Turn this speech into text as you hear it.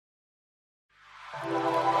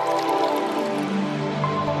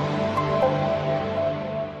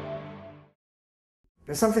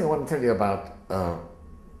There's something I want to tell you about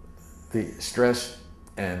the stress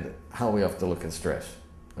and how we have to look at stress,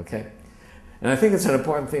 okay? And I think it's an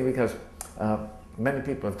important thing because many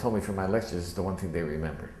people have told me from my lectures it's the one thing they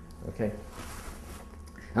remember, okay?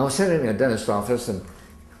 I was sitting in a dentist's office and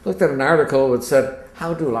looked at an article that said,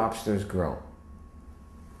 how do lobsters grow?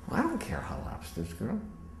 Well, I don't care how lobsters grow,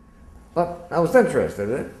 but I was interested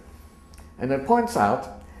in it. And it points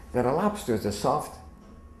out that a lobster is a soft,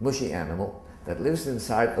 mushy animal that lives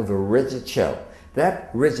inside of a rigid shell.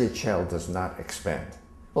 That rigid shell does not expand.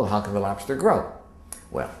 Well, how can the lobster grow?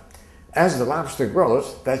 Well, as the lobster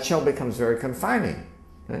grows, that shell becomes very confining.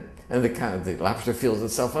 Right? And the lobster feels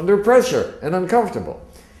itself under pressure and uncomfortable.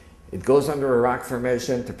 It goes under a rock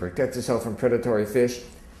formation to protect itself from predatory fish,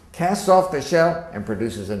 casts off the shell, and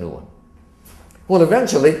produces a new one. Well,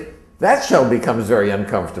 eventually, that shell becomes very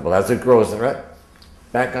uncomfortable as it grows, right?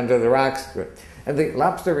 Back under the rocks. And the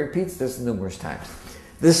lobster repeats this numerous times.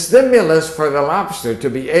 The stimulus for the lobster to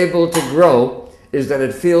be able to grow is that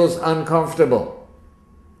it feels uncomfortable.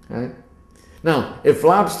 Right? Now, if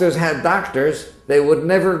lobsters had doctors, they would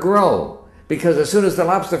never grow. Because as soon as the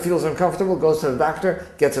lobster feels uncomfortable, goes to the doctor,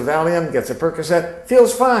 gets a Valium, gets a Percocet,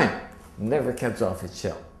 feels fine. Never gets off its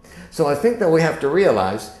shell. So I think that we have to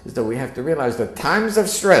realize that times of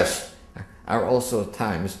stress are also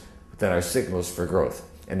times that are signals for growth.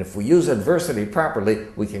 And if we use adversity properly,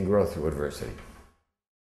 we can grow through adversity.